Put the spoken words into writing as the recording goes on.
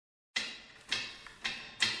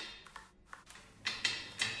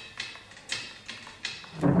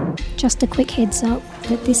Just a quick heads up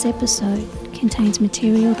that this episode contains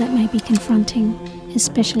material that may be confronting,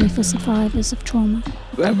 especially for survivors of trauma.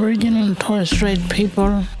 Aboriginal and Torres Strait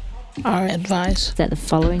people are advised that the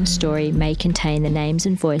following story may contain the names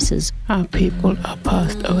and voices of people are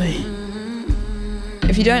passed away.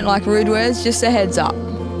 If you don't like rude words, just a heads up.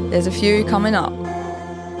 There's a few coming up.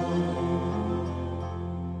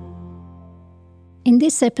 In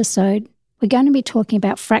this episode, we're going to be talking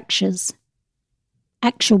about fractures,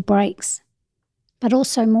 actual breaks, but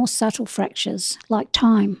also more subtle fractures like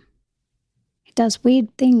time. It does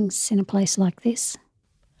weird things in a place like this.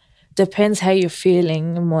 Depends how you're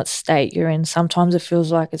feeling and what state you're in. Sometimes it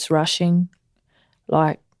feels like it's rushing,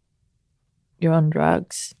 like you're on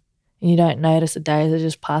drugs and you don't notice the days are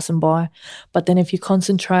just passing by. But then if you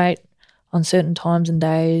concentrate on certain times and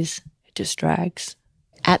days, it just drags.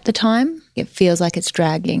 At the time, it feels like it's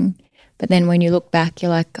dragging. But then when you look back,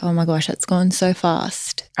 you're like, oh my gosh, it's gone so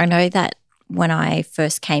fast. I know that when I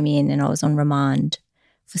first came in and I was on remand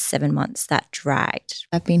for 7 months, that dragged.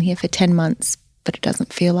 I've been here for 10 months, but it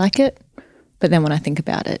doesn't feel like it. But then when I think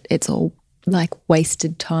about it, it's all like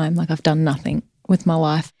wasted time, like I've done nothing with my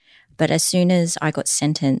life. But as soon as I got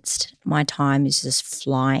sentenced, my time is just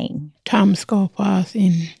flying. Time's go past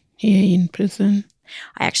here in prison.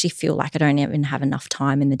 I actually feel like I don't even have enough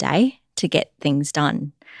time in the day to get things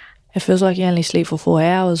done. It feels like you only sleep for 4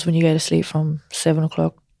 hours when you go to sleep from 7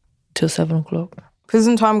 o'clock till 7 o'clock.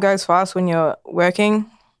 Prison time goes fast when you're working,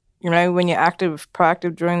 when you're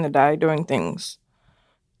proactive during the day doing things.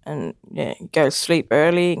 And yeah, you go to sleep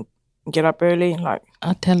early, get up early.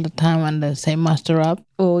 I tell the time when they say muster up.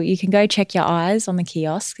 Or you can go check your eyes on the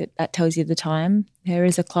kiosk. That tells you the time. There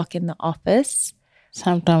is a clock in the office.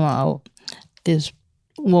 Sometimes I'll just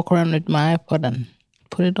walk around with my iPod and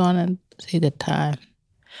put it on and see the time.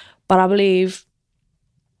 But I believe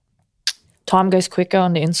time goes quicker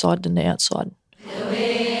on the inside than the outside. Will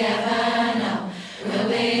we ever know? Will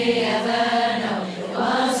we ever know? It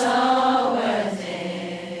was all worth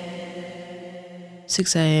it.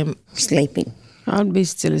 6 a.m. Sleeping. I'll be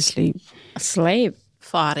still asleep. Asleep.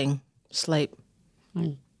 Farting. Sleep.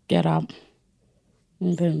 Get up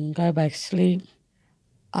and then go back to sleep.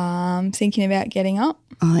 Thinking about getting up.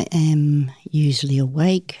 I am usually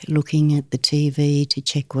awake, looking at the TV to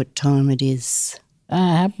check what time it is.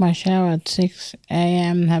 I have my shower at 6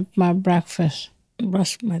 a.m., have my breakfast,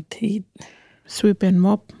 brush my teeth, sweep and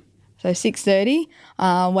mop. So 6:30,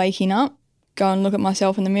 waking up, go and look at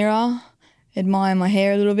myself in the mirror, admire my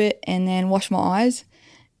hair a little bit, and then wash my eyes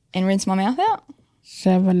and rinse my mouth out.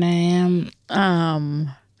 7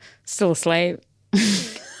 a.m. Still asleep.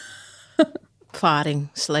 Farting.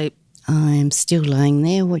 Sleep. I'm still laying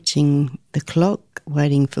there watching the clock,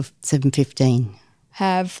 waiting for 7:15.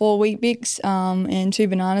 Have 4 Weet-Bix and 2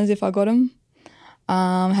 bananas if I got them.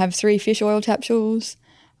 Have 3 fish oil capsules,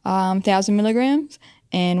 1,000 milligrams,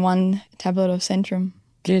 and 1 tablet of Centrum.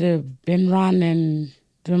 Did a bin run and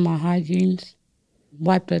do my hygienes.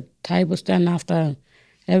 Wipe the table stand after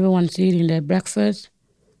everyone's eating their breakfast.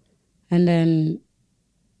 And then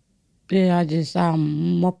I just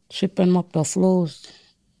sweep and mop the floors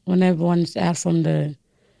when everyone's out from the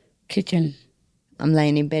kitchen. I'm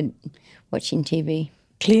laying in bed watching TV.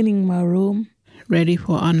 Cleaning my room. Ready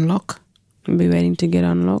for unlock. I'll be waiting to get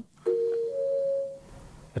unlocked.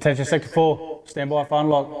 Attention Sector 4, stand by for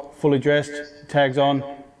unlock. Fully dressed, tags on,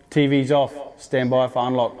 TV's off, stand by for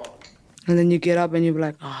unlock. And then you get up and you'll be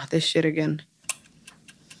like, this shit again.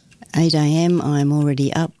 8 a.m, I'm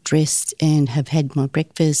already up, dressed and have had my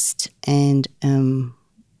breakfast and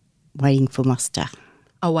waiting for muster.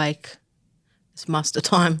 Awake. It's muster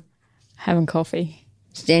time. Having coffee.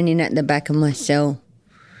 Standing at the back of my cell,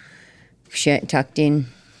 shirt tucked in.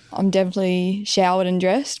 I'm definitely showered and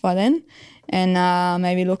dressed by then, and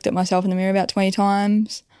maybe looked at myself in the mirror about 20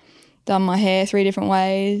 times, done my hair 3 different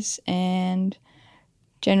ways, and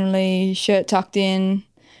generally shirt tucked in,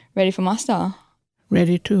 ready for muster.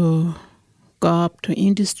 Ready to go up to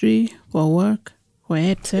industry for work, for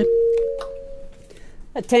headset.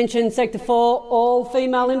 Attention Sector 4, all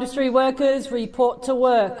female industry workers report to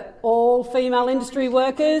work. All female industry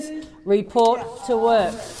workers report to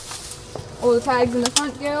work. All the tags in the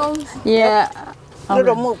front, girls. Yeah. So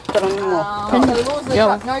the laws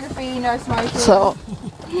are no graffiti, no smoking. So,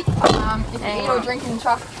 if you eat or drink in the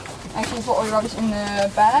truck, actually put all your rubbish in the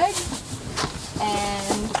bag.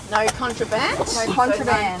 And no contraband. No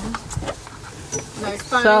contraband. No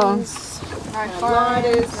phones. No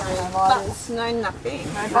lighters. No butts. No nothing.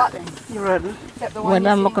 No butts. You ready? When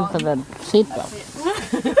I'm looking for the seatbelt.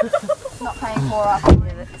 Not paying for us.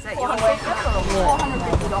 Is that your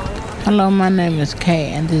 $450? Hello, my name is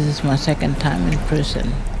Kay, and this is my second time in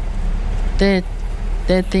prison. They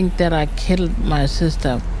think that I killed my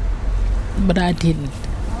sister, but I didn't.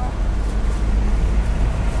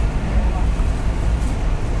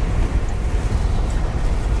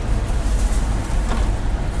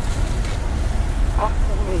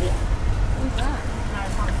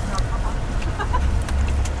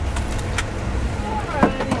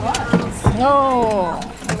 Oh.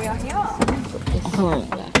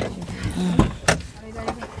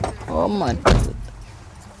 Oh my God.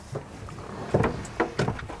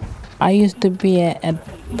 I used to be at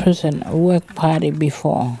prison, a work party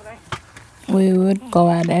before. We would go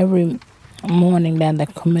out every morning in the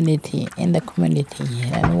community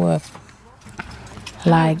and work.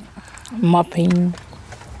 Like mopping,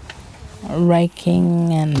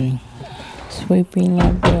 raking and sweeping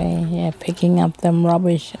everywhere, yeah, picking up them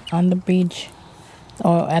rubbish on the beach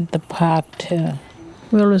or at the park too.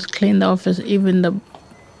 We always clean the office, even the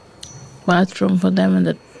bathroom for them and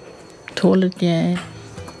the toilet, yeah.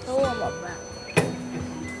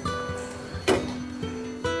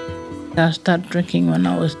 I started drinking when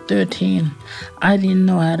I was 13. I didn't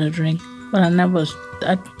know how to drink, but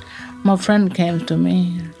my friend came to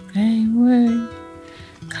me, hey, wait.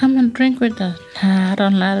 Come and drink with us. Nah, I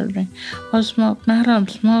don't like to drink. Or smoke. Nah, I don't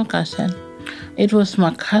smoke, I said. It was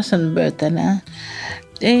my cousin's birthday now.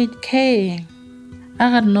 8K.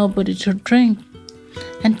 I got nobody to drink.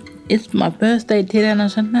 And it's my birthday today. And I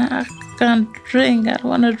said, nah, I can't drink. I don't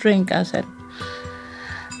want to drink, I said.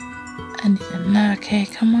 And he said, nah, okay,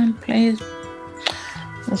 come on, please.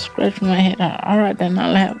 I scratched my head. All right, then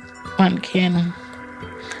I'll have one can.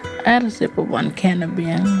 I had a sip of one can of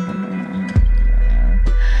beer.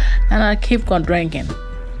 And I keep on drinking.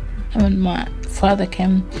 And when my father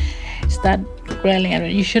came, he started growling at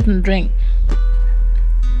me, you shouldn't drink.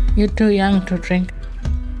 You're too young to drink.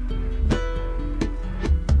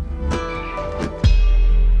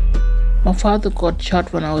 My father got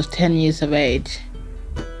shot when I was 10 years of age.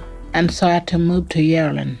 And so I had to move to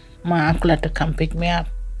Ireland. My uncle had to come pick me up.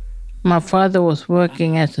 My father was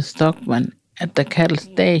working as a stockman at the cattle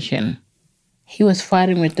station. He was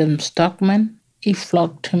fighting with them stockmen. He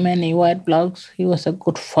flogged too many white blokes. He was a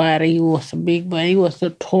good fighter. He was a big boy. He was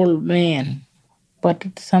a tall man.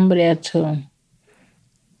 But somebody had to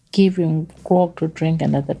give him grog to drink,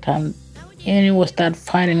 and at the time, and he would start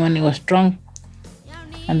fighting when he was drunk.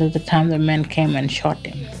 And at the time, the men came and shot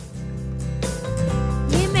him.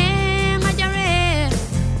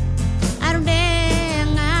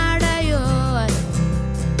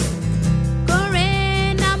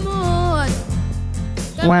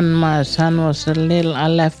 When my son was little, I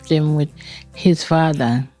left him with his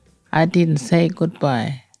father. I didn't say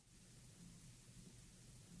goodbye.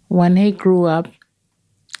 When he grew up,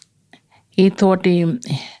 he thought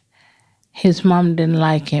his mom didn't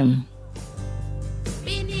like him.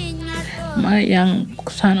 My young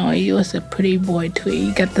son, oh, he was a pretty boy too.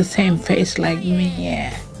 He got the same face like me,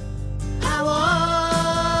 yeah.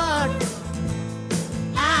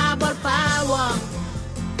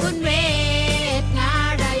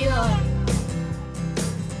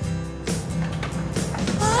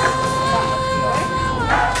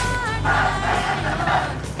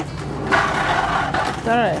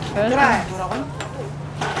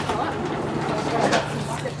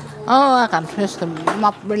 Oh, I can twist them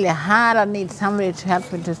up really hard. I need somebody to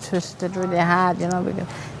help me to twist it really hard, you know, because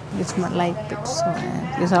it's my leg. So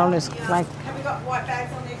it's always like. Have you got white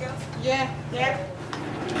bags on there, girls? Yeah. Yeah.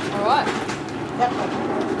 All right. Yep.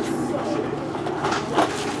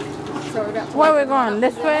 Where are we going?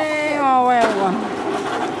 This way or where are we going?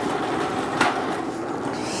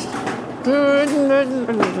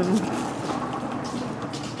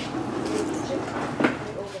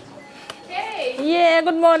 Yeah,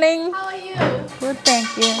 good morning. How are you? Good,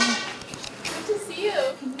 thank you. Good to see you.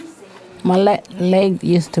 My leg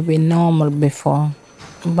used to be normal before,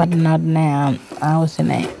 but not now. I was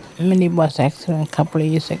in a minibus accident a couple of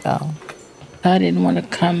years ago. I didn't want to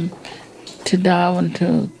come to Darwin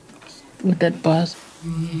with that bus.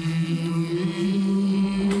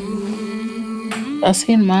 I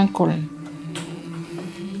seen my uncle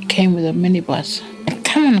came with a minibus.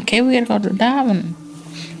 Come on, okay, we gotta go to Darwin.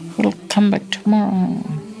 We'll come back tomorrow.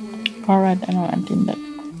 All right, and I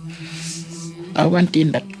went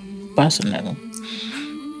in that bus and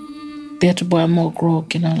they had to buy more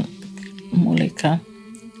grog, you know, more liquor.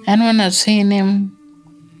 And when I seen him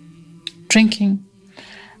drinking,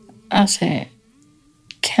 I said,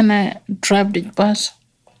 can I drive the bus?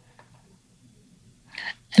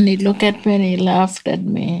 And he looked at me and he laughed at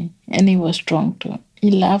me, and he was drunk too.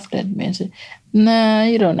 He laughed at me and said, no,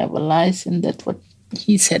 you don't have a license. That's what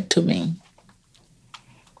he said to me.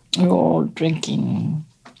 We were all drinking.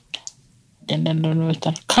 And then we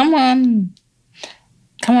start, come on,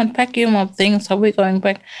 pack your more things. Are we going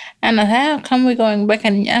back? And I said, how come we going back?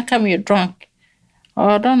 And how come you're drunk?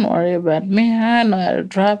 Oh, don't worry about me. I know how to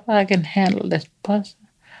drive. I can handle this bus.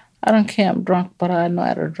 I don't care I'm drunk, but I know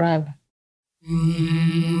how to drive.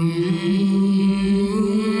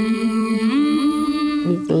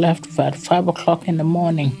 We left about 5 o'clock in the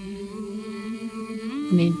morning.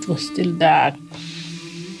 And it was still dark.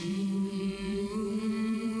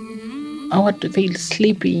 I want to feel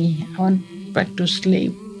sleepy. I went back to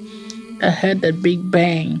sleep. I heard that big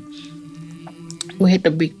bang. We hit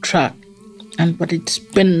a big truck, but it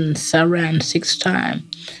spins around 6 times,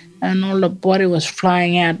 and all the body was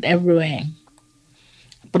flying out everywhere.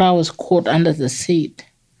 But I was caught under the seat.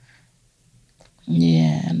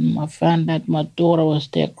 Yeah, and I found that my daughter was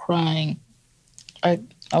there crying. I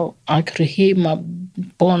could hear my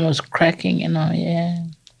bone was cracking, yeah.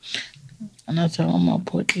 And I said, oh, my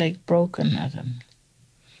poor leg broken. I said,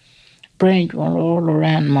 brains were all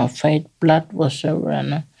around my face, blood was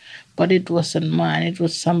around, but it wasn't mine, it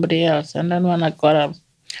was somebody else. And then when I got up,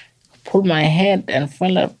 I pulled my head and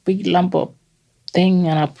felt a big lump of thing,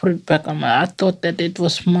 and I put it back on I thought that it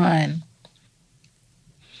was mine.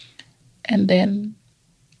 And then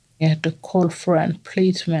I had to call for a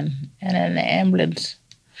policeman and an ambulance.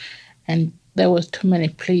 And there was too many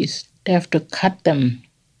police. They have to cut them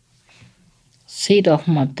seat off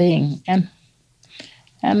my thing. And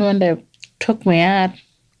when they took me out,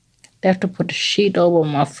 they have to put a sheet over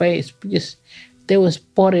my face because there was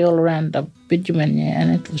body all around the bitumen,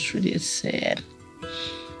 and it was really sad.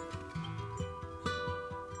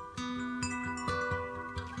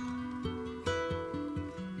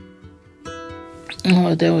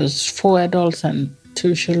 Oh, there was 4 adults and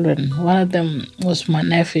 2 children. One of them was my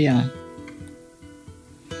nephew.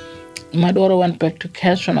 My daughter went back to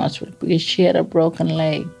Castron Hospital because she had a broken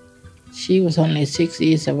leg. She was only 6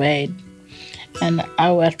 years of age. And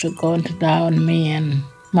I had to go into town, me and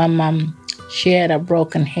my mom. She had a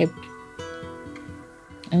broken hip.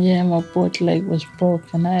 And yeah, my both leg was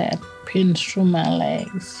broken. I had pins through my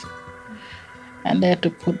legs. And they had to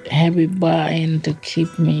put heavy bar in to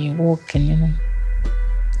keep me walking,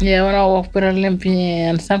 Yeah, when I walk with a limp,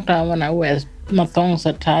 and sometimes when I wear my thongs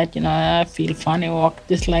are tight, I feel funny walk,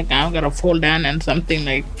 just like I'm gonna fall down and something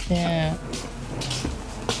like, yeah.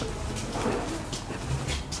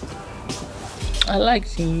 I like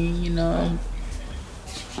singing,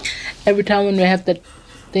 Every time when we have that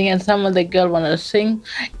thing and some of the girl want to sing,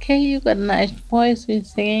 okay, you got a nice voice with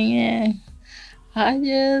singing, yeah. I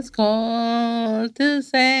just called to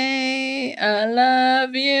say I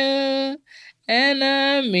love you, and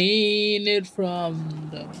I mean it from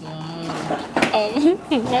the bottom of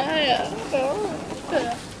my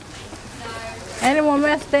heart. Any more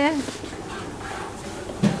mess there?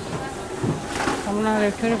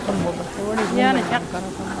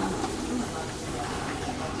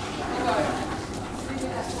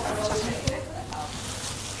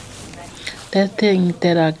 They think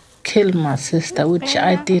that I killed my sister, which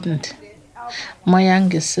I didn't. My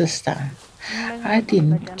youngest sister. I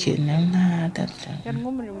didn't kill him.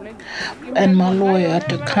 And my lawyer had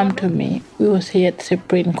to come to me. We was here at the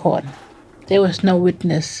Supreme Court. There was no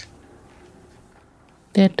witness.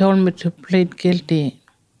 They told me to plead guilty,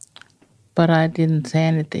 but I didn't say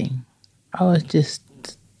anything. I was just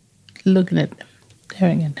looking at them,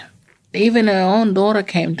 staring at them. Even her own daughter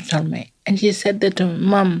came to tell me, and she said that to me,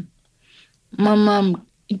 Mom,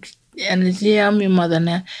 and she, I'm your mother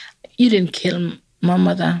now. You didn't kill my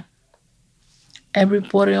mother.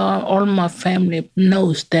 Everybody, all my family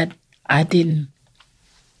knows that I didn't.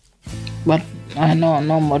 But I know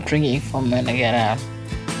no more drinking for me when I get out.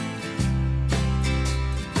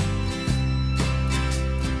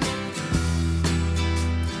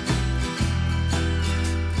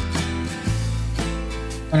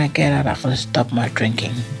 When I get out, I'm going to stop my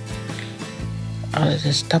drinking. I'll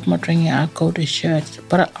just stop my drinking, I'll go to church.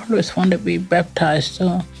 But I always want to be baptized,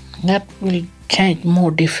 so that will change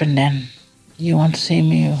more different than you want to see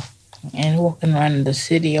me and walking around the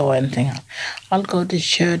city or anything. I'll go to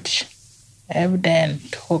church every day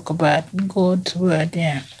and talk about God's word,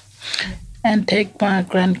 yeah. And take my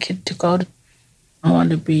grandkid to go to, I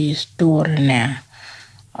want to be his daughter now.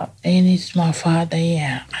 And he's my father,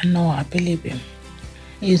 yeah. I know, I believe him.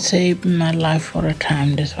 He saved my life for a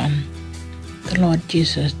time, this one. The Lord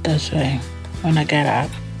Jesus, that's why when I get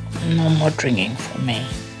out, no more drinking for me.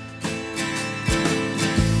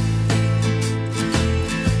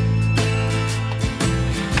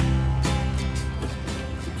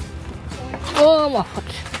 Oh, my foot.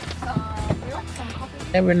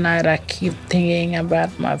 Every night I keep thinking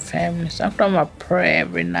about my family. Sometimes I pray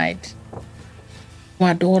every night.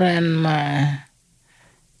 My daughter and my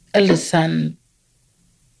eldest son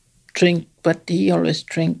drink, but he always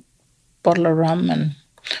drink bottle of rum.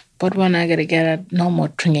 But when I gotta get it, no more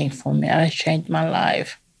drinking for me. I changed my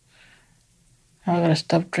life. I gotta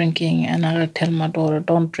stop drinking, and I gotta tell my daughter,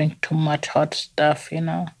 don't drink too much hot stuff,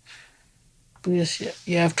 because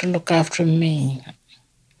you have to look after me.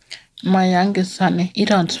 My youngest son, he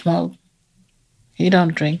don't smoke, he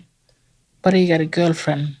don't drink, but he got a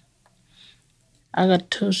girlfriend. I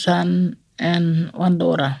got 2 sons and 1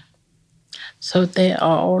 daughter. So they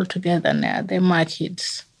are all together now. They're my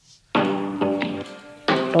kids.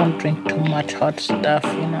 Don't drink too much hot stuff,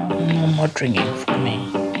 No more drinking for me.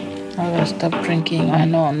 I gotta stop drinking. I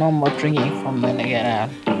know no more drinking for me when I get out.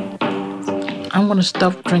 I'm gonna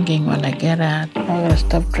stop drinking when I get out. I gotta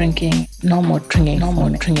stop drinking. No more drinking. No more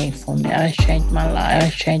drinking for me. I changed my life. I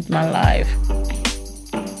changed my life.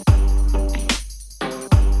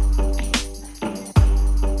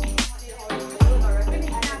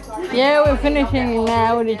 Yeah, we're finishing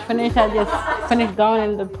now. We finished. I just finished going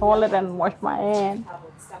in the toilet and washed my hand.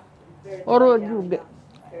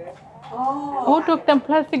 Who took them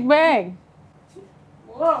plastic bag?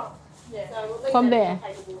 From there.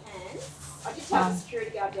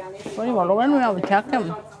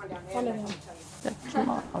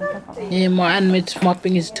 Yeah, my unmixed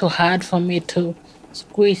mopping is too hard for me to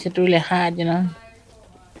squeeze it really hard,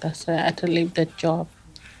 That's why I had to leave that job.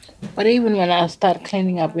 But even when I start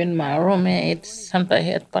cleaning up in my room, it's sometimes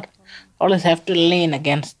hard, but I always have to lean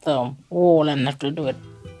against the wall and have to do it.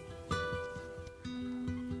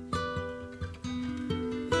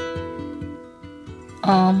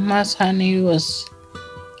 My son, he was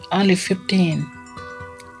only 15.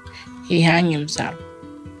 He hung himself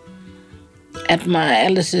at my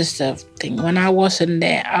elder sister thing. When I wasn't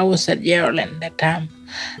there, I was at Yearland that time.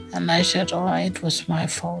 And I said, it was my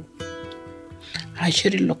fault. I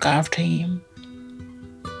should look after him.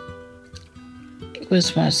 It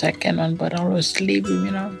was my second one, but I always leave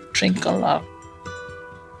him, drink a lot.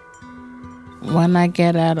 When I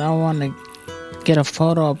get out, I want to get a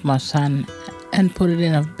photo of my son and put it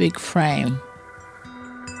in a big frame.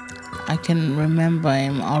 I can remember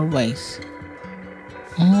him always.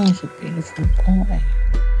 He's a beautiful boy.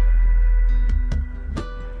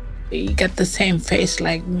 He got the same face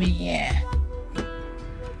like me, yeah.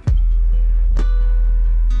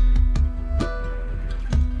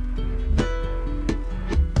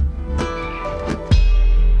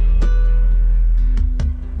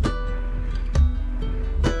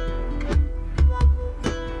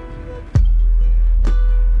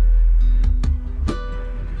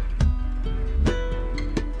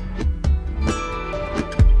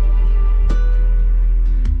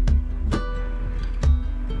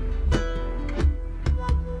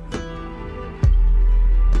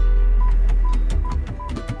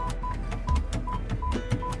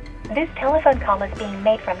 This telephone call is being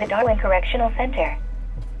made from the Darwin Correctional Center.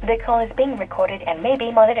 The call is being recorded and may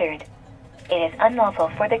be monitored. It is unlawful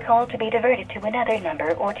for the call to be diverted to another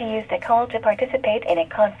number or to use the call to participate in a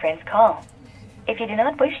conference call. If you do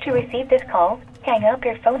not wish to receive this call, hang up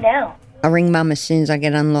your phone now. I ring Mum as soon as I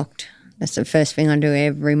get unlocked. That's the first thing I do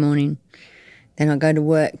every morning. Then I go to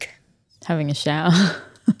work. Having a shower.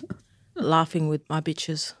 Laughing with my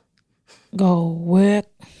bitches. Go work.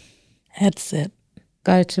 That's it.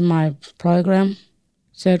 Go to my program.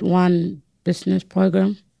 Cert 1 business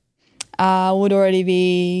program. Would already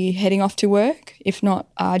be heading off to work, if not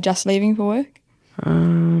just leaving for work.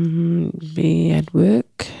 Be at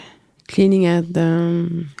work, cleaning out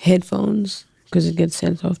the headphones because it gets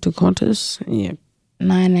sent off to Qantas. Yeah.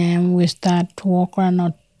 9 a.m. we start to walk around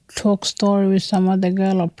or talk story with some other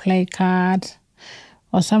girl or play cards.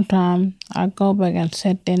 Or sometimes I go back and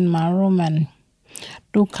sit in my room and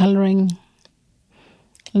do coloring,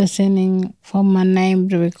 listening for my name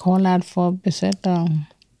to be called out for visitor.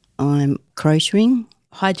 I'm crocheting.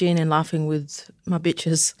 Hygiene and laughing with my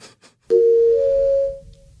bitches.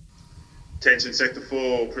 Attention Sector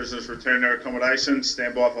 4, prisoners return their accommodation,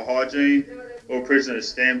 stand by for hygiene. All prisoners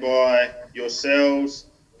stand by your cells,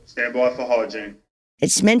 stand by for hygiene.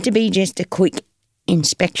 It's meant to be just a quick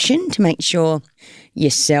inspection to make sure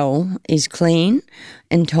your cell is clean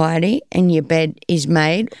and tidy and your bed is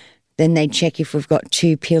made. Then they check if we've got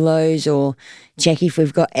 2 pillows or check if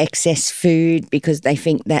we've got excess food because they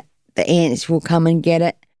think that the ants will come and get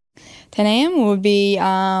it. 10 a.m. we'll be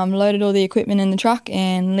loaded all the equipment in the truck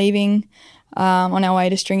and leaving on our way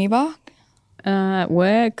to Stringy Bark. At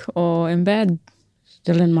work or in bed.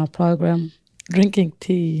 Still in my program. Drinking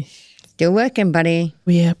tea. Still working, buddy.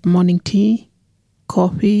 We have morning tea,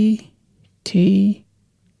 coffee, tea,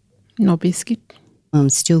 no biscuit. I'm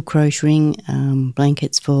still crocheting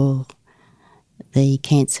blankets for the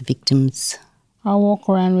cancer victims. I walk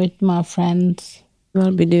around with my friends.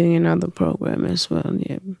 I'll be doing another program as well,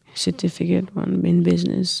 yeah. Certificate one in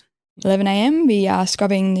business. 11 a.m, be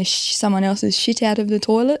scrubbing someone else's shit out of the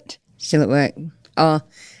toilet. Still at work. Oh,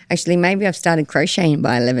 actually, maybe I've started crocheting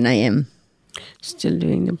by 11 a.m. Still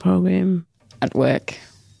doing the program. At work,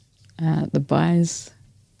 the boys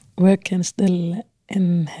work and still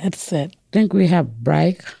in headset. I think we have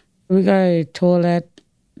break. We go to the toilet,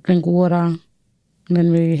 drink water, and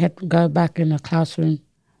then we have to go back in the classroom.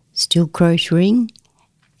 Still crocheting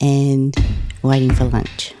and waiting for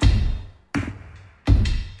lunch.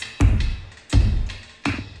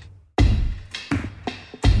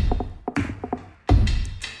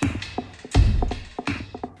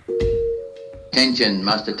 Attention,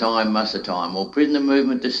 muster time, or prisoner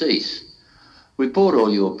movement to cease. Report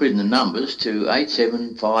all your prisoner numbers to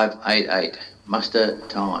 87588. Muster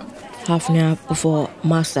time. Half an hour before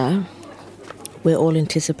muster, we're all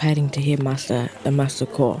anticipating to hear the muster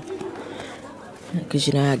call. Because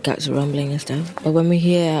you know our guts are rumbling and stuff. But when we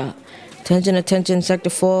hear, attention, Sector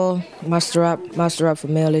 4, muster up for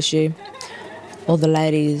male issue, all the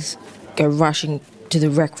ladies go rushing to the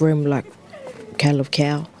rec room like cattle of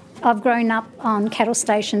cow. I've grown up on cattle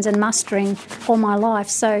stations and mustering all my life,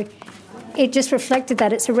 so it just reflected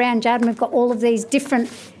that it's around yard and we've got all of these different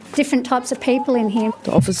types of people in here.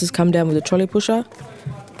 The officers come down with a trolley pusher,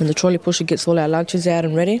 and the trolley pusher gets all our lunches out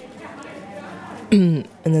and ready. And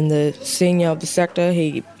then the senior of the sector,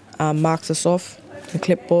 he marks us off, the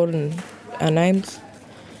clipboard and our names,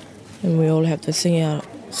 and we all have to say our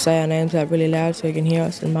names out really loud so he can hear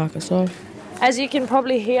us and mark us off. As you can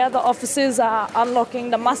probably hear, the officers are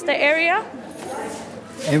unlocking the muster area.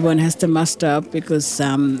 Everyone has to muster up because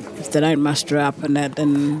if they don't muster up and that,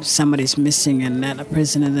 then somebody's missing and that a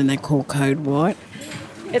prisoner, then they call code white.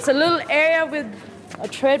 It's a little area with a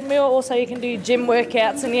treadmill, also you can do gym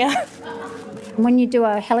workouts in here. When you do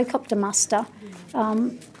a helicopter muster,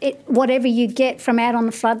 whatever you get from out on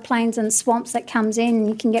the floodplains and swamps that comes in,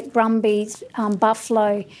 you can get brumbies,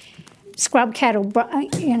 buffalo, scrub cattle,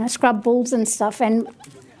 scrub bulls and stuff. And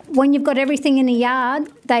when you've got everything in a yard,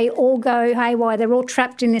 they all go haywire. They're all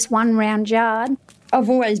trapped in this one round yard. I've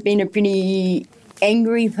always been a pretty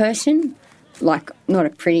angry person. Like, not a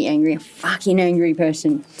pretty angry, a fucking angry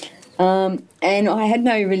person. And I had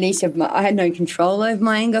no I had no control over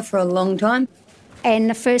my anger for a long time.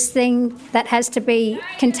 And the first thing that has to be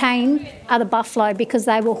contained are the buffalo because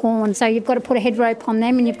they will horn. So you've got to put a head rope on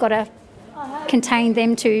them and you've got to contain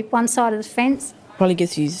them to one side of the fence. Probably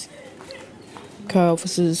gets his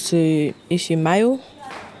co-officers to issue mail.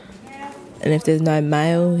 And if there's no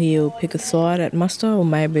mail, he'll pick a side at muster or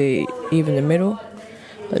maybe even the middle.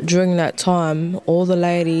 But during that time, all the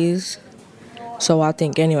ladies, so I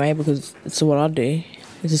think anyway, because it's what I do,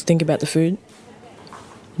 is just think about the food.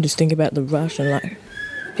 Just think about the rush and like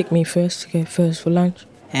pick me first to go first for lunch.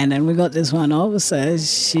 And then we got this one officer,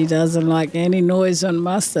 she doesn't like any noise on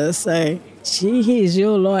muster, so she hears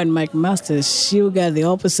your line make muster, she'll go the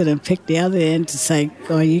opposite and pick the other end to say,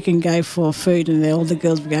 oh, you can go for food, and then all the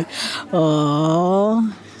girls will go,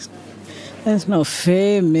 oh, that's not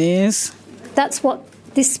fair, miss. That's what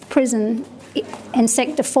this prison and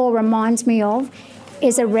Sector 4 reminds me of,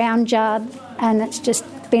 is a round yard, and it's just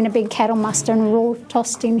been a big cattle muster and we're all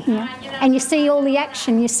tossed in here. And you see all the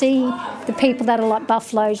action, you see the people that are like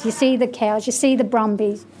buffaloes, you see the cows, you see the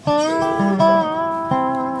brumbies.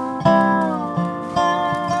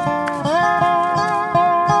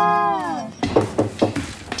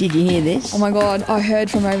 Did you hear this? Oh my God, I heard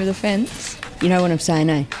from over the fence. You know what I'm saying,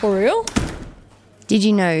 eh? For real? Did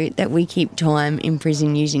you know that we keep time in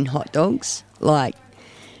prison using hot dogs? Like,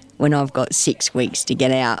 when I've got 6 weeks to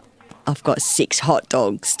get out, I've got 6 hot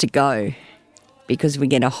dogs to go because we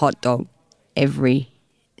get a hot dog every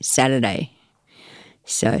Saturday.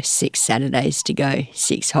 So 6 Saturdays to go,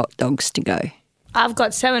 6 hot dogs to go. I've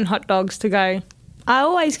got 7 hot dogs to go. I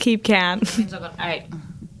always keep count. I've got 8.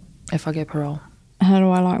 If I get parole. How do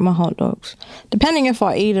I like my hot dogs? Depending if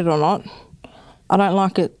I eat it or not. I don't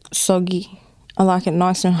like it soggy. I like it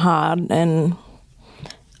nice and hard and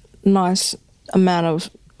nice amount of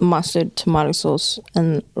mustard, tomato sauce,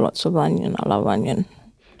 and lots of onion. I love onion.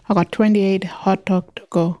 I got 28 hot dogs to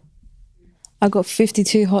go. I got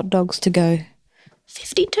 52 hot dogs to go.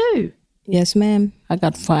 52? Yes, ma'am. I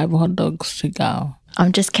got 5 hot dogs to go.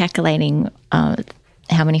 I'm just calculating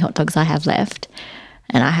how many hot dogs I have left,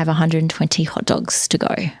 and I have 120 hot dogs to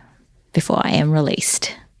go before I am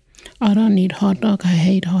released. I don't need hot dog. I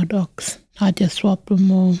hate hot dogs. I just swap them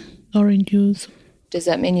more orange juice. Does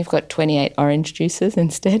that mean you've got 28 orange juices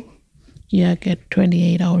instead? Yeah, I get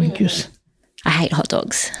 28 oranges. I hate hot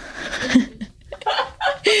dogs.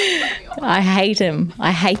 I hate them.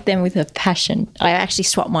 I hate them with a passion. I actually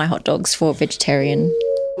swap my hot dogs for vegetarian.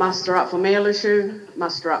 Muster up for meal issue.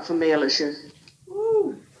 Muster up for meal issue.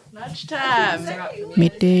 Lunchtime.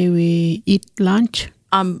 Midday we eat lunch.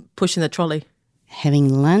 I'm pushing the trolley. Having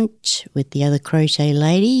lunch with the other crochet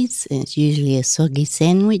ladies, and it's usually a soggy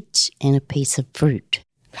sandwich and a piece of fruit.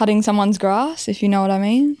 Cutting someone's grass, if you know what I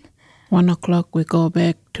mean. 1 o'clock we go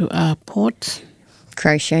back to our pots.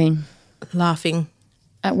 Crocheting. Laughing.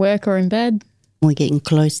 At work or in bed. We're getting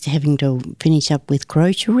close to having to finish up with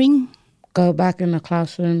crocheting. Go back in the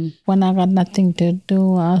classroom. When I got nothing to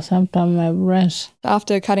do, I sometimes I rest.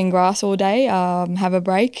 After cutting grass all day, have a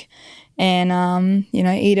break and,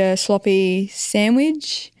 eat a sloppy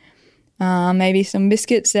sandwich, maybe some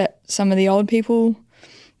biscuits that some of the old people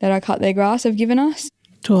that I cut their grass have given us.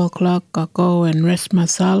 2 o'clock I go and rest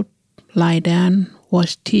myself, lie down,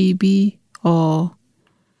 watch TV or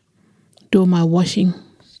do my washing.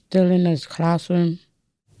 Still in this classroom.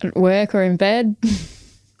 At work or in bed.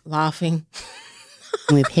 Laughing.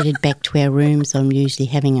 We've headed back to our rooms. I'm usually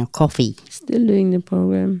having a coffee. Still doing the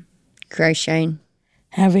program. Crocheting.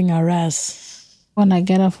 Having a rest. When I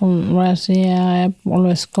get up from rest, I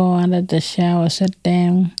always go under the shower, sit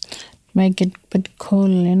down, make it a bit cool,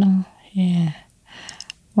 Yeah.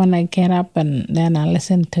 When I get up and then I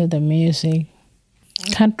listen to the music.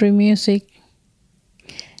 Country music.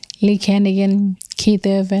 Lee Hannigan, Keith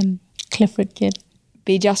Urban, Clifford Kidd.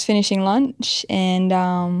 Be just finishing lunch and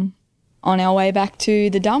on our way back to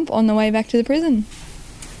the dump, on the way back to the prison.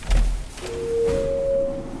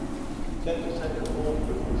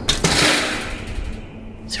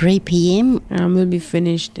 $3 p.m. We'll be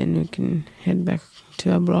finished and we can head back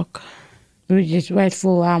to our block. We just wait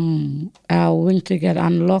for our wing to get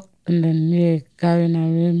unlocked and then we go in our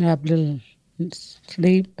room, have a little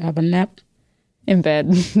sleep, have a nap. In bed,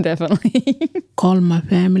 definitely. Call my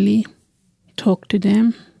family, talk to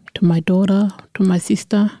them, to my daughter, to my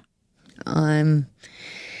sister. I'm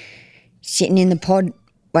sitting in the pod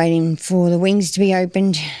waiting for the wings to be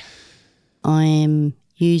opened. I am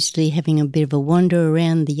usually having a bit of a wander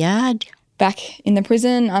around the yard. Back in the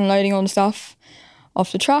prison, unloading all the stuff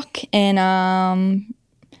off the truck and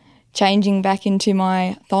changing back into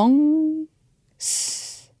my thongs.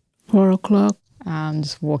 4 o'clock.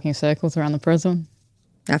 Just walking circles around the prison.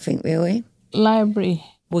 Nothing really. Library.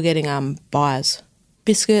 We're getting buys.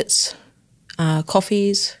 Biscuits,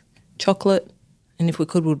 coffees, chocolate, and if we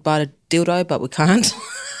could, we'd buy a dildo, but we can't.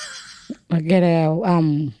 I get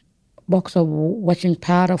a box of washing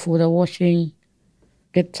powder for the washing,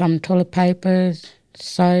 get some toilet papers,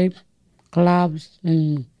 soap, gloves,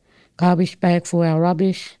 and garbage bag for our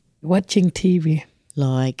rubbish. Watching TV.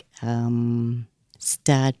 Like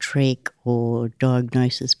Star Trek or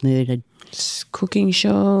Diagnosis Murder. Just cooking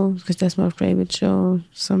show, because that's my favourite show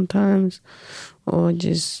sometimes. Or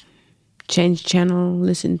just change channel,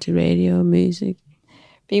 listen to radio, music.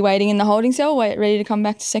 Be waiting in the holding cell, ready to come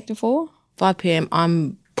back to Sector 4. 5 p.m,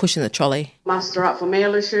 I'm pushing the trolley. Muster up for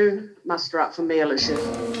meal issue. Muster up for meal issue.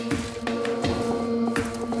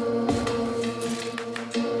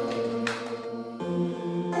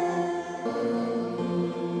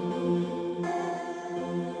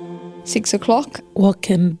 Six o'clock.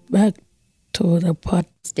 Walking back to the pot.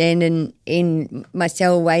 Standing in my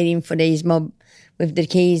cell waiting for these mob with the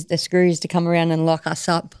keys, the screws to come around and lock us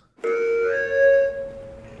up.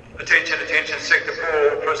 Attention, attention, Sector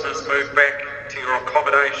 4, prisoners move back to your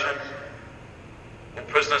accommodation. All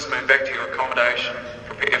prisoners move back to your accommodation.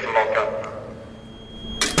 Prepare for lockup.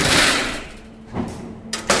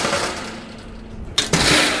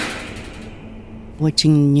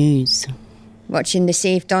 Watching the news. Watching to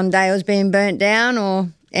see if Don Dale's being burnt down or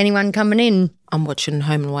anyone coming in. I'm watching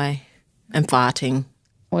Home and Away and farting.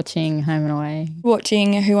 Watching Home and Away.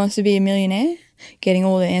 Watching Who Wants to Be a Millionaire, getting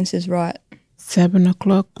all the answers right. 7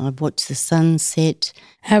 o'clock. I've watched the sunset.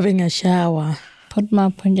 Having a shower. Put my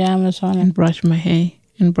pajamas on and brush my hair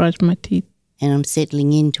and brush my teeth. And I'm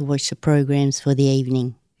settling in to watch the programs for the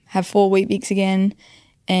evening. Have 4 Weet-Bix again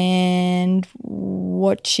and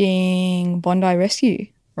watching Bondi Rescue.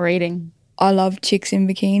 Reading. I love chicks in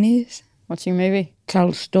bikinis. Watching a movie.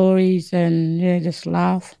 Tell stories and just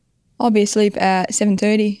laugh. I'll be asleep at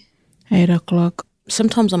 7:30. 8 o'clock.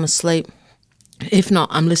 Sometimes I'm asleep. If not,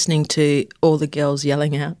 I'm listening to all the girls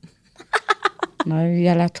yelling out. I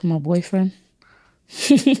yell out to my boyfriend.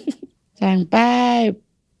 Saying, babe.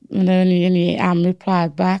 And then he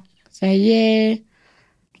replied back. Say, yeah.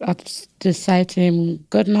 I just say to him,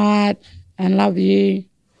 good night and love you.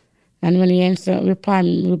 And when he answered, reply,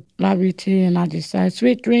 love you too. And I just say,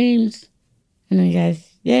 sweet dreams. And then he goes,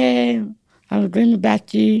 yeah, I was dreaming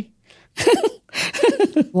about you.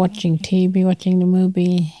 Watching TV, watching the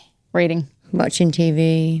movie. Reading. Watching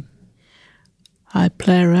TV. I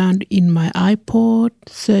play around in my iPod,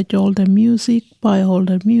 search all the music, buy all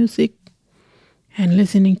the music, and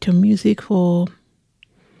listening to music for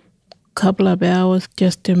a couple of hours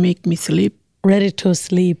just to make me sleep. Ready to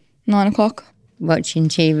sleep. 9 o'clock. Watching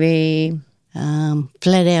TV.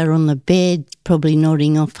 Flat out on the bed, probably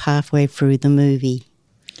nodding off halfway through the movie.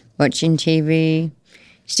 Watching TV.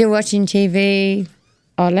 Still watching TV.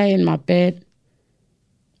 I lay in my bed,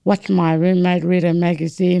 watch my roommate read a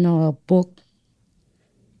magazine or a book,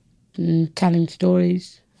 telling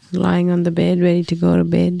stories. Lying on the bed, ready to go to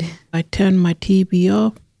bed. I turn my TV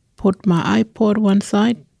off, put my iPod one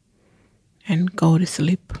side, and go to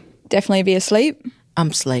sleep. Definitely be asleep.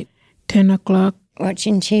 I'm asleep. 10 o'clock.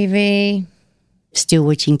 Watching TV. Still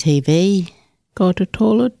watching TV. Go to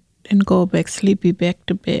toilet and go back sleepy back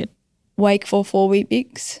to bed. Wake for 4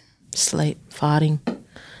 Weet-Bix. Sleep. Farting.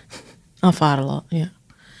 I fart a lot, yeah.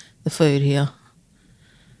 The food here.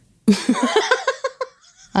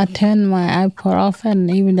 I turned my iPod off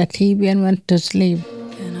and even the TV and went to sleep.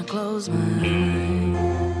 Can I close my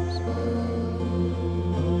eyes?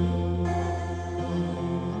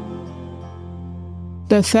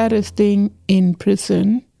 The saddest thing in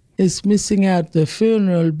prison is missing out the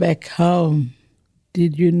funeral back home.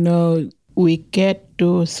 Did you know we get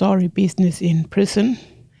to sorry business in prison?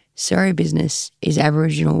 Sorry business is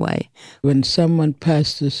Aboriginal way. When someone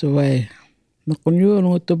passes away,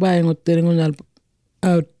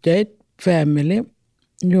 outside family,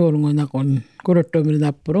 nakon kurotomir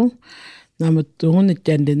napuro, namatungun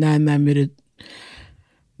chandi namirit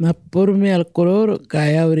napurmi alkoror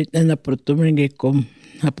kaya urit na naprotumringekum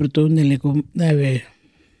naprotunilikum nave.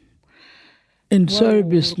 In sorry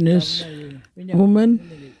business, woman,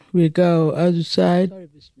 we go outside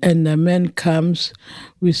and the man comes,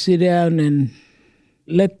 we sit down and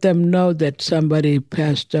let them know that somebody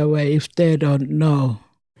passed away if they don't know.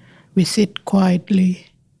 We sit quietly.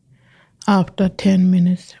 After 10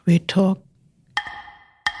 minutes, we talk.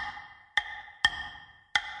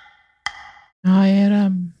 I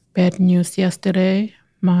had bad news yesterday.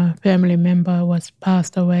 My family member was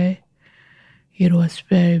passed away. It was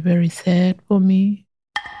very, very sad for me.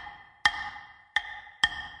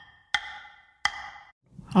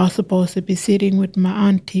 I was supposed to be sitting with my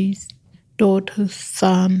aunties, daughters,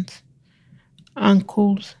 sons,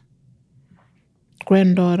 uncles,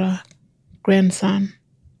 granddaughter, grandson,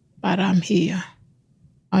 but I'm here.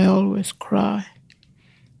 I always cry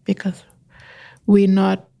because we're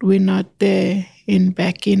not there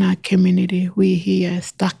back in our community. We here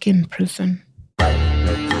stuck in prison.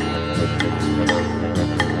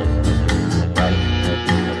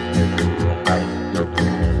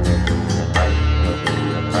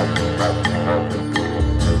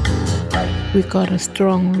 We got a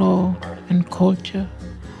strong law and culture.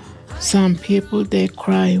 Some people, they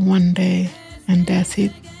cry one day and that's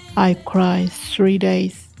it. I cry 3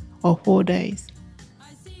 days or 4 days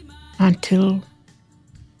until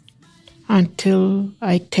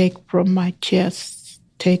I take from my chest,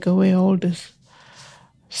 take away all this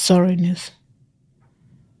sorriness.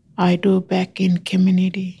 I do back in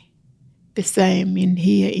community, the same in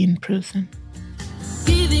here in prison.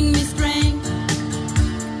 Giving me strength,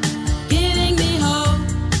 giving me hope.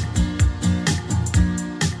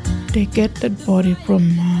 They get that body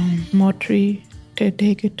from mortuary, they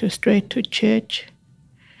take it straight to church.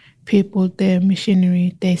 People there,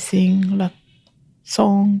 missionary, they sing like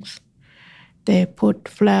songs. They put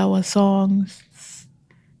flower songs.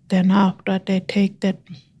 Then after they take that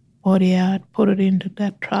body out, put it into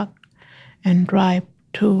that truck and drive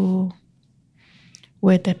to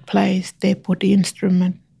where that place. They put the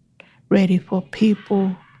instrument ready for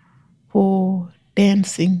people, for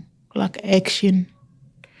dancing, like action,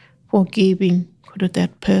 for giving to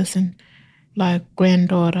that person, like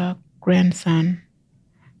granddaughter, grandson,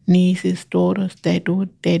 nieces, daughters, they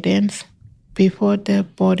dance. Before their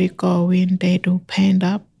body go in, they do paint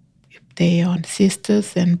up. If they on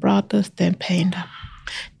sisters and brothers, they paint up.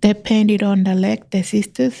 They paint it on the leg, the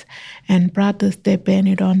sisters, and brothers, they paint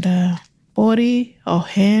it on the body or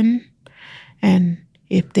hand. And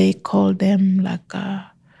if they call them like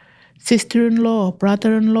a sister-in-law or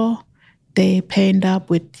brother-in-law, they paint up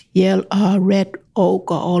with yellow, red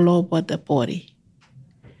ochre all over the body.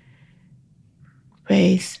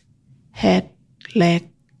 Face, head, leg,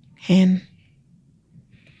 hand.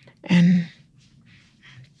 And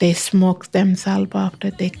they smoke themselves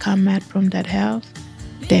after they come out from that house.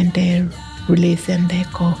 Then they release and they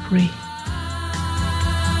go free.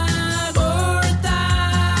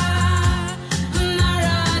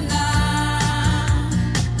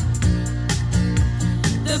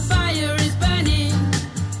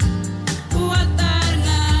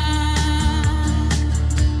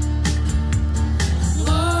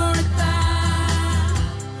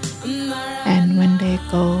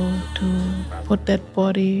 put that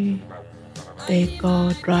body, they go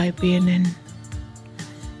drive in and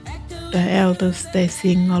the elders, they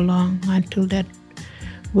sing along until that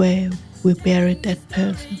where we buried that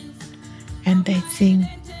person. And they sing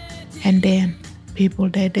and then people,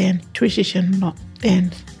 they dance, tradition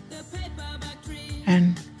dance.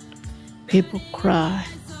 And people cry,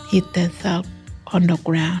 hit themselves on the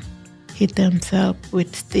ground, hit themselves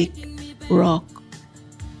with stick, rock,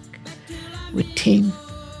 with thing.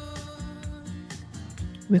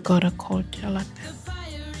 We got a culture like that.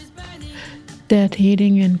 That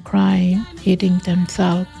hitting and crying, hitting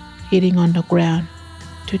themselves, hitting on the ground,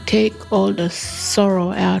 to take all the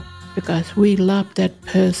sorrow out because we love that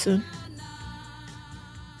person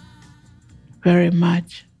very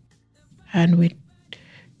much. And we're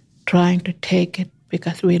trying to take it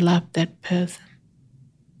because we love that person.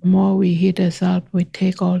 The more we hit ourselves, we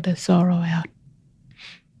take all the sorrow out.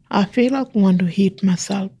 I feel like I want to hit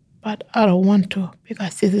myself, but I don't want to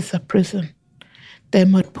because this is a prison. They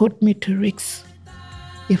might put me to risk.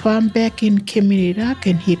 If I'm back in community, I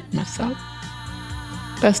can hit myself.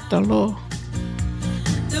 That's the law.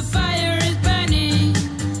 The fire is burning.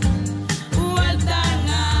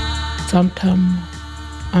 Sometimes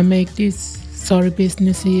I make this sorry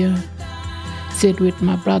business here, sit with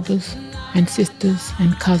my brothers and sisters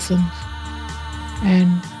and cousins,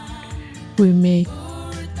 and we make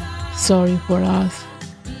sorry for us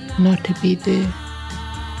not to be there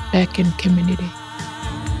back in community.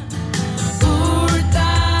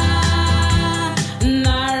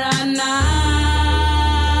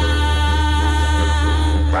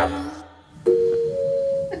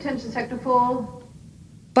 Attention Sector 4.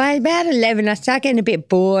 By about 11, I start getting a bit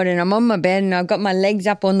bored and I'm on my bed and I've got my legs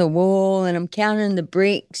up on the wall and I'm counting the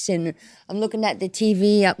bricks and I'm looking at the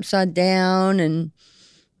TV upside down and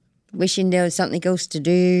wishing there was something else to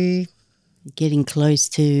do. Getting close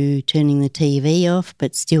to turning the TV off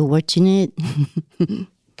but still watching it.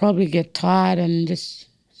 Probably get tired and just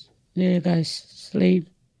go sleep.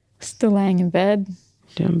 Still laying in bed.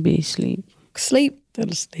 Don't be asleep. Sleep. Still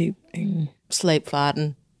sleeping. Sleep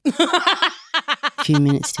farting. A few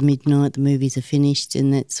minutes to midnight, the movies are finished,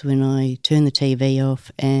 and that's when I turn the TV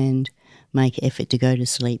off and make effort to go to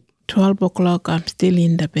sleep. 12 o'clock, I'm still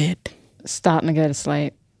in the bed. Starting to go to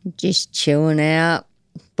sleep. Just chilling out,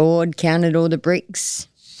 bored, counted all the bricks.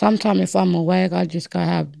 Sometimes if I'm awake, I just go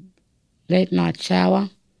have late night shower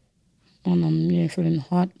when I'm feeling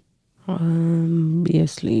hot. Be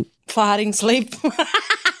asleep. Farting, sleep.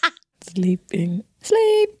 Sleeping.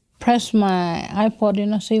 Sleep. Press my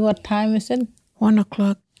iPod, see what time is it? 1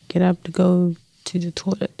 o'clock. Get up to go to the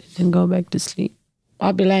toilet and go back to sleep.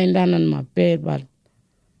 I'll be laying down on my bed, but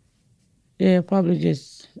probably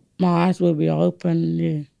just my eyes will be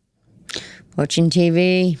open, Watching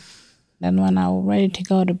TV. Then when I was ready to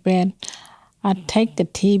go to bed, I'd take the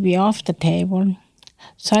TV off the table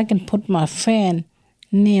so I can put my fan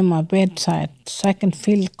near my bedside so I can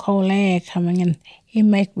feel cold air coming in. It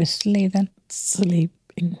make me sleep then.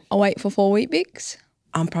 Sleeping. I wait for 4 Weet-Bix.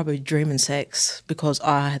 I'm probably dreaming sex because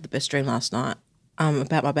I had the best dream last night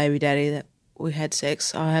about my baby daddy that we had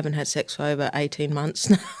sex. I haven't had sex for over 18 months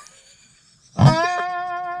now.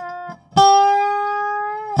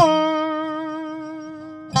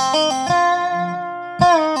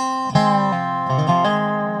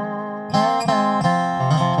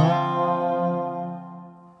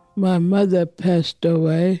 My mother passed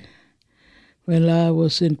away when I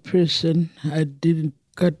was in prison. I didn't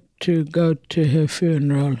get to go to her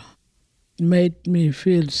funeral. It made me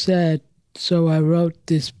feel sad, so I wrote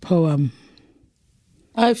this poem.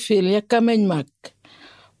 I feel yakamenmak,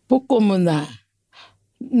 pukumuna,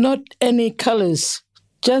 not any colors,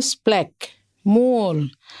 just black, more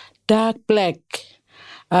dark black.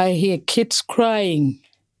 I hear kids crying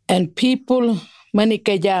and people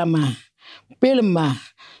manikayama, pilma,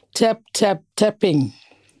 tap, tap, tapping,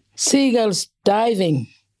 seagulls diving,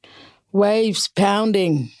 waves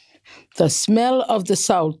pounding, the smell of the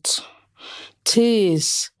salt,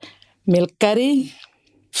 tears, milk curry,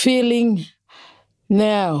 feeling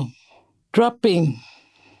now, dropping.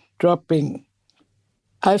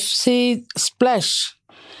 I see splash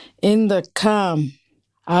in the calm.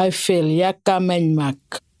 I feel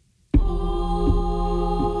yakamenmak.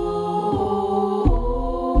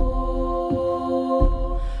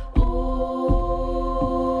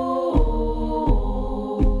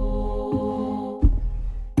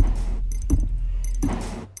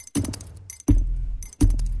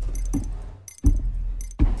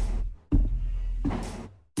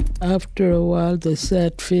 After a while, the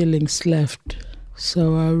sad feelings left,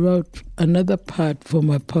 so I wrote another part for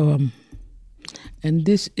my poem. And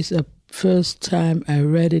this is the first time I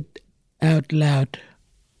read it out loud.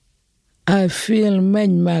 I feel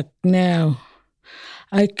Manmak now.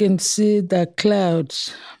 I can see the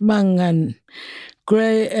clouds, Mangan,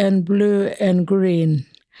 grey and blue and green,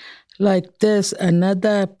 like there's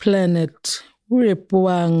another planet,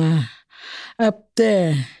 Ripwanga. Up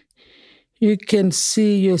there, you can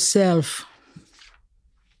see yourself.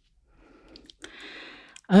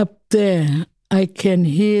 Up there, I can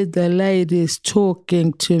hear the ladies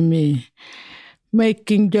talking to me,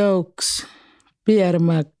 making jokes,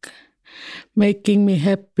 Piermak, making me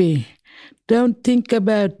happy. Don't think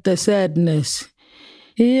about the sadness.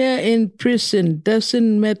 Here in prison,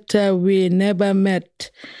 doesn't matter we never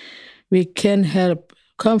met. We can help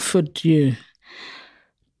comfort you.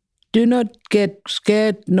 Do not get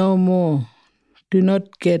scared no more. Do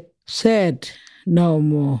not get sad no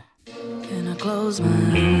more. Can I close my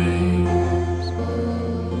eyes?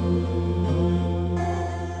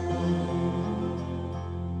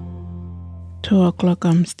 2 o'clock,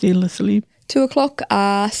 I'm still asleep. 2 o'clock,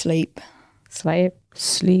 sleep. Sleep.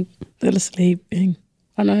 Sleep. Still sleeping.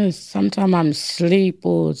 I know sometimes I'm asleep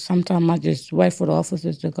or sometimes I just wait for the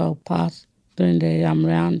officers to go past doing their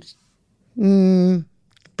rounds.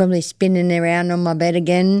 Probably spinning around on my bed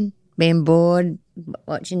again, being bored,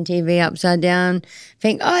 watching TV upside down.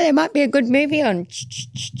 Think, there might be a good movie on.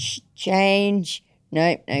 Change.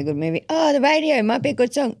 Nope, no good movie. The radio might be a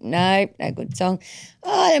good song. Nope, no good song.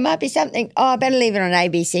 There might be something. I better leave it on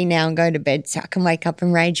ABC now and go to bed so I can wake up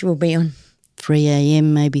and Rage will be on. 3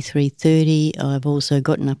 a.m, maybe 3:30. I've also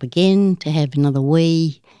gotten up again to have another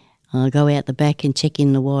wee. I'll go out the back and check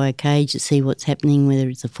in the wire cage to see what's happening, whether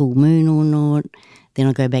it's a full moon or not. Then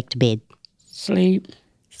I'll go back to bed. Sleep.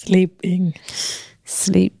 Sleeping.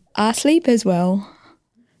 Sleep. Sleep as well.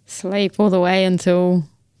 Sleep all the way until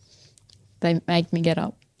they make me get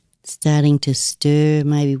up. Starting to stir,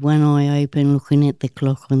 maybe one eye open, looking at the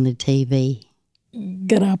clock on the TV.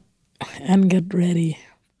 Get up and get ready.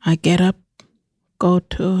 I get up, go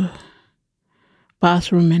to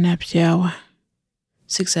bathroom and have shower.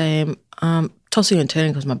 6 a.m, tossing and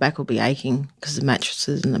turning because my back will be aching because the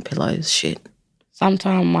mattresses and the pillows, shit.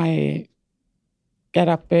 Sometimes I get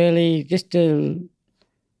up early just to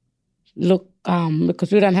look,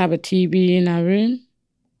 because we don't have a TV in our room.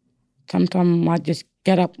 Sometimes I just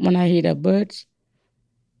get up when I hear the birds.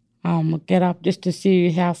 I get up just to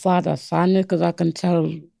see how far the sun is because I can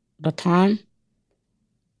tell the time.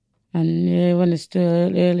 And when it's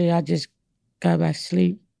still early, I just go back to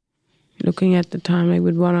sleep. Looking at the time like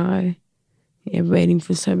with one eye, waiting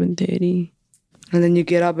for 7:30. And then you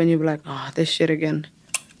get up and you're like, this shit again.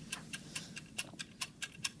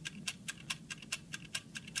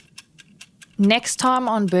 Next time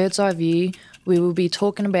on Bird's Eye View, we will be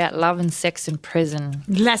talking about love and sex in prison.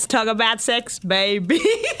 Let's talk about sex, baby.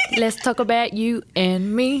 Let's talk about you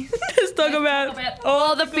and me. Let's talk about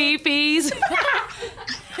all the fifis.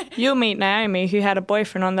 You'll meet Naomi, who had a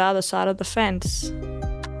boyfriend on the other side of the fence.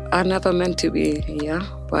 I never meant to be here,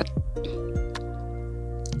 but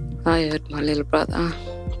I heard my little brother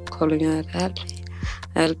calling out,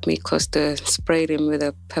 help me, because they sprayed him with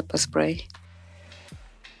a pepper spray.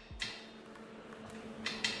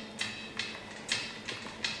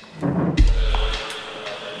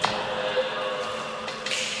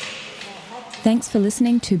 Thanks for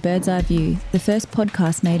listening to Bird's Eye View, the first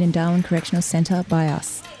podcast made in Darwin Correctional Centre by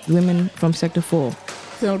us. Women from Sector 4.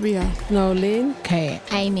 Sylvia. Nolene. Kay.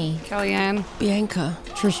 Amy. Kellyanne. Bianca.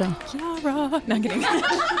 Trisha. Kiara. No, I'm kidding.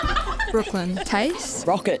 Brooklyn. Tace.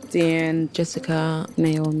 Rocket. Dan. Jessica.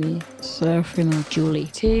 Naomi. Serafina. Julie.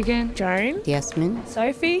 Tegan. Joan. Yasmin.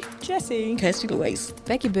 Sophie. Jessie. Kirsty Louise.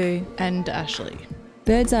 Becky Boo. And Ashley.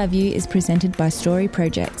 Bird's Eye View is presented by Story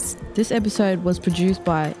Projects. This episode was produced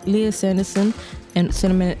by Leah Sanderson and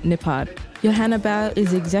Cinnamon Nippard. Johanna Bauer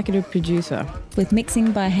is the executive producer. With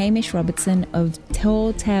mixing by Hamish Robertson of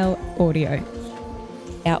Tall Tale Audio.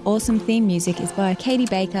 Our awesome theme music is by Katie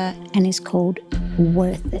Baker and is called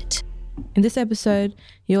Worth It. In this episode,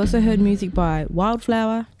 you also heard music by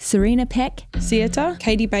Wildflower, Serena Peck, Sieta,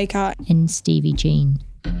 Katie Baker, and Stevie Jean.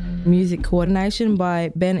 Music coordination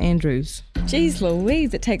by Ben Andrews. Jeez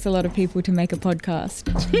Louise, it takes a lot of people to make a podcast.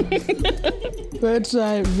 Bird's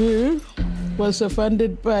Eye View was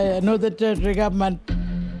funded by Northern Territory Government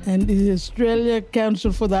and the Australia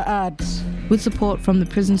Council for the Arts. With support from the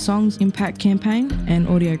Prison Songs Impact Campaign and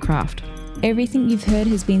Audiocraft. Everything you've heard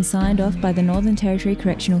has been signed off by the Northern Territory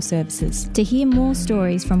Correctional Services. To hear more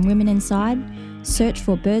stories from women inside, search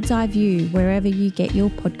for Bird's Eye View wherever you get your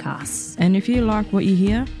podcasts. And if you like what you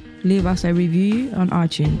hear, leave us a review on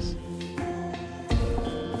iTunes.